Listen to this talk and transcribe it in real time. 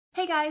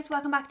guys,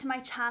 welcome back to my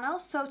channel.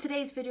 So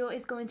today's video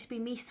is going to be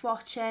me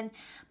swatching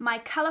my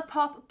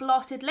Colourpop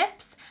Blotted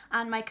Lips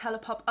and my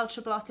Colourpop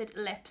Ultra Blotted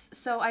Lips.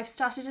 So I've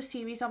started a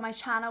series on my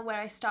channel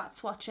where I start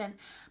swatching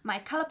my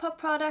Colourpop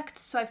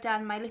products. So I've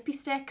done my lippy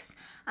sticks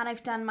and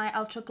I've done my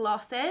ultra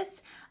glosses,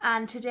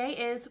 and today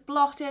is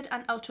blotted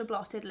and ultra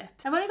blotted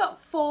lips. I've only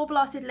got 4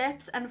 blotted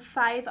lips and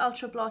 5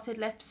 ultra blotted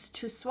lips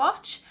to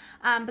swatch,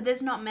 but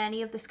there's not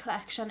many of this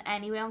collection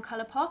anyway on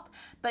Colourpop.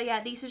 But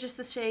yeah, these are just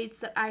the shades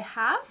that I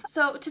have.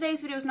 So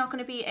today's video is not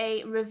going to be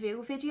a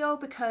review video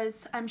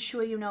because I'm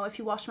sure you know, if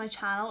you watch my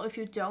channel, or if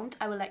you don't,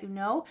 I will let you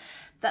know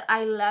that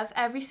I love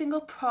every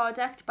single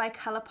product by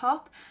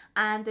Colourpop,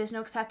 and there's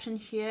no exception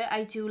here.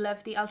 I do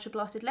love the ultra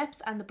blotted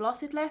lips and the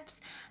blotted lips.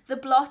 The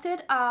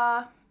blotted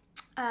are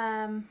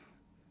kind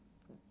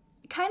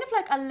of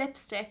like a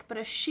lipstick, but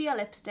a sheer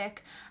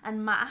lipstick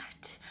and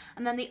matte,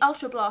 and then the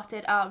ultra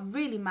blotted are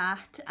really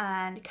matte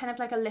and kind of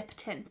like a lip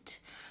tint.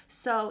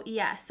 So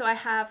yeah, so I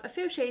have a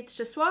few shades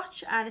to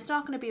swatch, and it's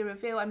not going to be a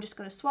review. I'm just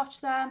going to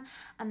swatch them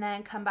and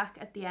then come back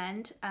at the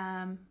end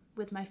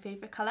with my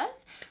favourite colours.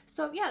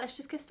 So yeah, let's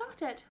just get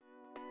started.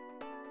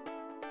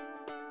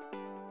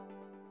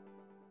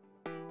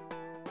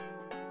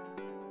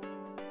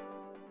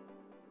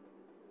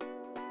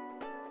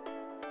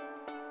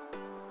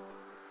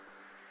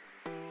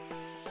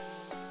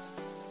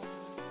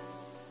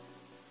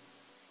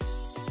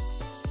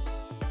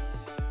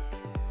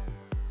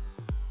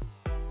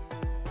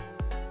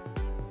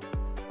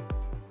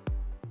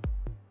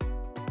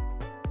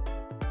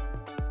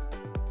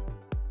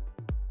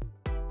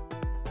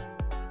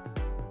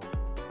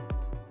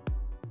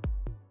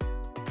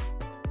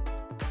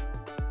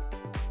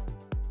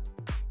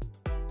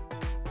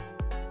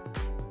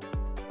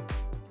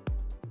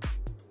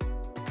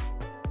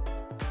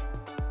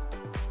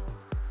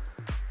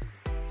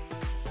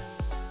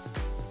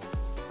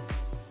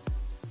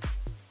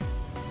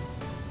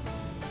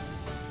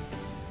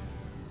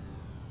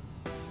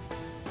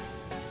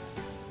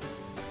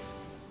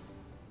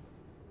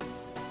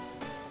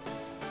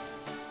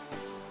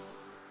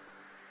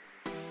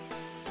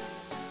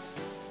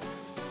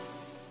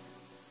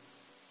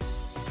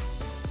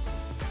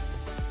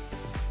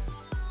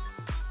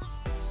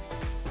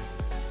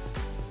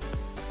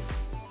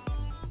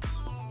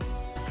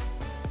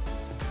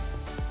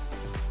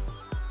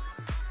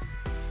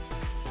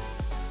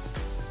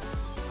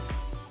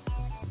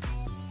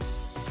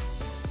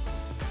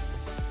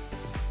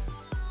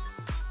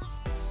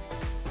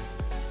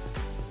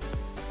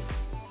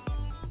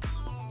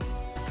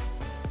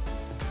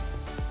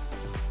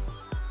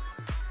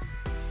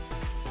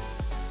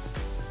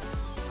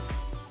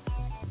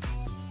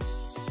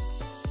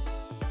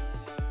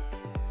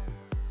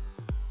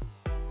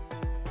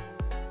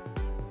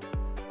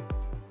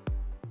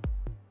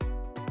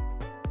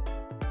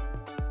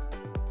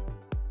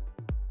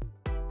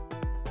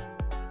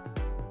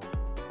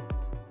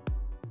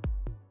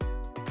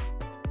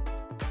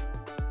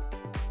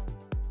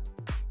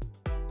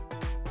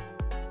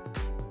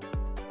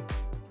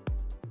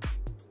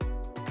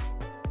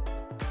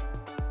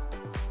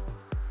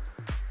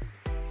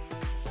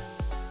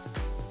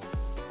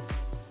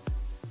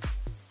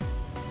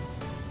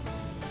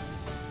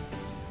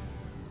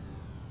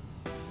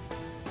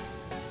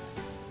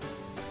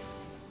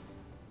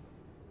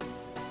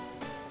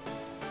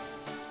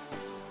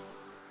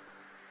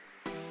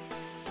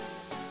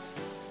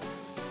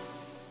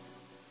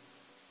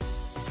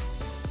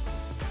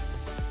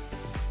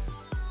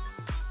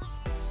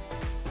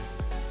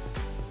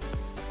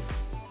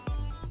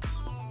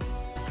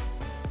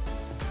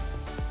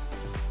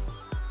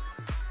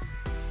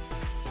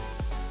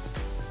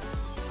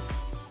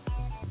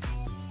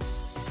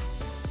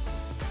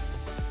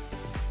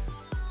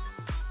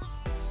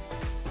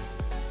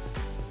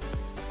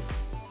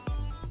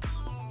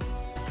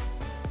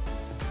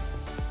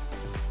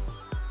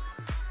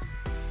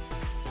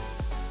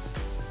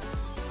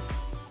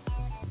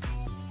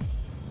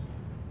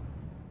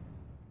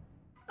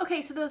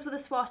 Okay, so those were the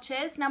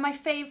swatches. Now my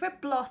favourite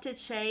blotted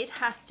shade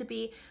has to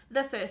be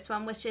the first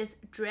one, which is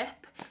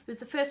Drip. It was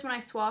the first one I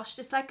swatched.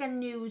 It's like a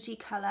nudie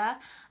colour.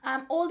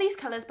 All these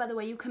colours, by the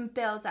way, you can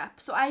build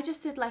up. So I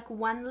just did like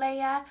one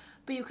layer,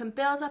 but you can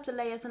build up the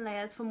layers and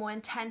layers for more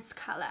intense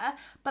colour.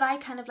 But I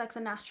kind of like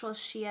the natural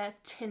sheer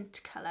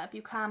tint colour, but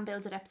you can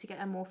build it up to get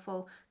a more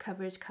full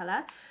coverage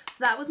colour. So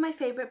that was my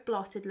favourite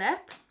blotted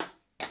lip.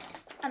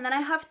 And then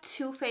I have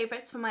 2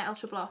 favourites for my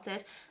ultra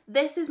blotted.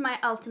 This is my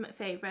ultimate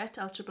favourite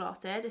ultra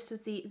blotted. This was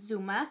the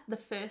Zuma, the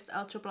first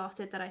ultra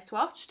blotted that I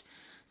swatched.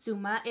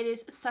 Zuma. It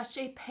is such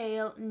a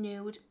pale,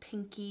 nude,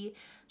 pinky,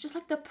 just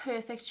like the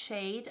perfect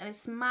shade, and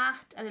it's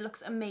matte and it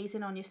looks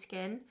amazing on your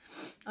skin,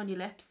 on your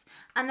lips.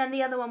 And then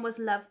the other one was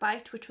Love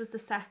Bite, which was the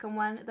second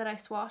one that I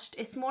swatched.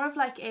 It's more of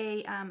like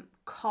a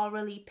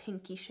corally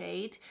pinky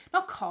shade.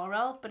 Not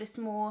coral, but it's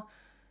more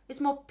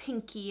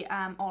pinky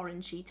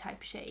orangey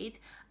type shade,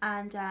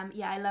 and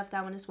yeah, I love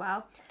that one as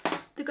well.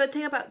 The good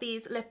thing about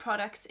these lip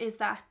products is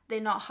that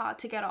they're not hard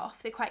to get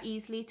off. They're quite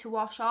easily to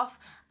wash off,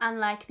 and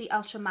like the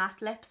Ultra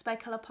Matte lips by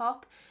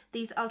Colourpop,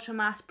 these ultra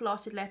matte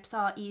blotted lips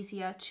are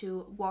easier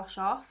to wash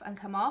off and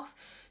come off.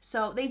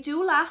 So they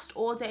do last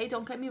all day,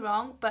 don't get me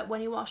wrong, but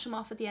when you wash them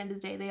off at the end of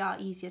the day, they are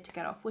easier to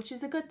get off, which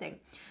is a good thing.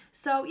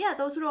 So yeah,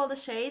 those are all the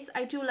shades.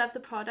 I do love the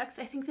products.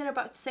 I think they're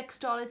about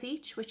 $6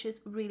 each, which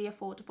is really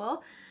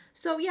affordable.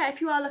 So yeah,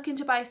 if you are looking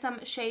to buy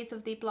some shades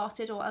of the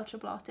blotted or ultra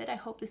blotted, I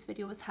hope this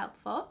video was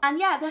helpful. And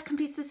yeah, that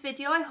completes this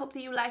video. I hope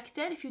that you liked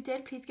it. If you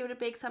did, please give it a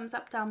big thumbs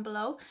up down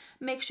below.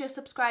 Make sure to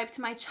subscribe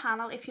to my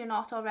channel if you're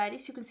not already,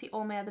 so you can see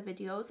all my other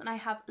videos. And I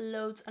have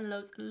loads and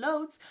loads and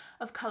loads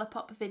of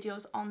Colourpop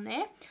videos on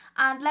there.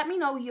 And let me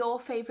know your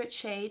favourite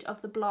shade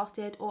of the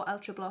blotted or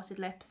ultra blotted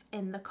lips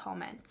in the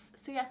comments.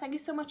 So yeah, thank you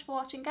so much for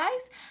watching,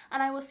 guys,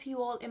 and I will see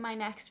you all in my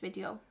next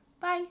video.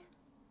 Bye!